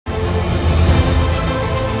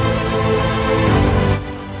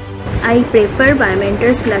I prefer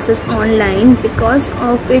Biomentors classes online because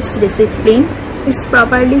of its discipline, its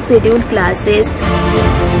properly scheduled classes.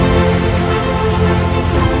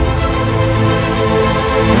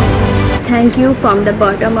 Thank you from the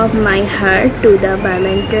bottom of my heart to the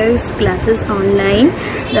Biomentors classes online,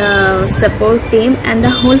 the support team and the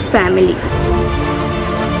whole family.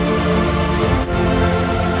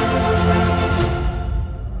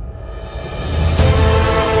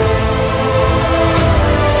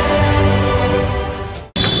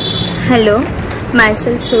 Hello,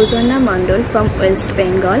 myself Soujanya Mondal from West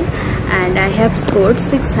Bengal, and I have scored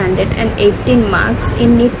 618 marks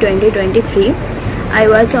in NEET 2023. I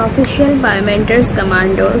was official Biomentors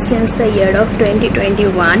Commando since the year of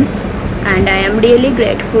 2021, and I am really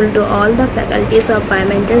grateful to all the faculties of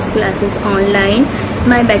Biomentors classes online,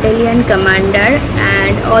 my battalion commander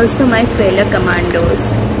and also my fellow commandos.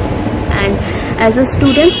 And as a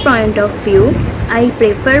student's point of view, I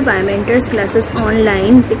prefer Biomentors classes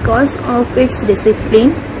online because of its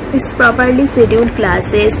discipline, its properly scheduled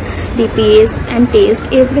classes, DPS and test.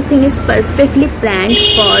 Everything is perfectly planned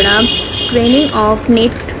for a training of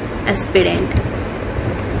NEET aspirant.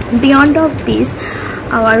 Beyond of this,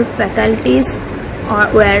 our faculties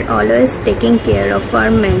were always taking care of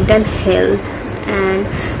our mental health, and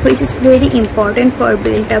which is very important for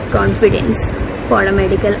build up confidence for a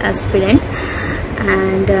medical aspirant,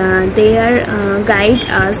 and they are guide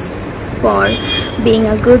us for being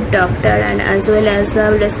a good doctor and as well as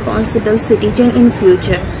a responsible citizen in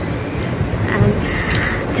future. And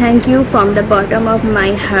thank you from the bottom of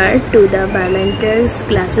my heart to the Biomentors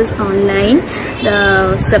classes online,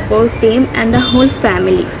 the support team and the whole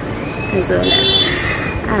family as well as.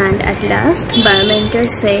 And at last, Biomentors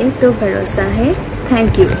say to bharosa hai.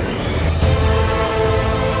 Thank you.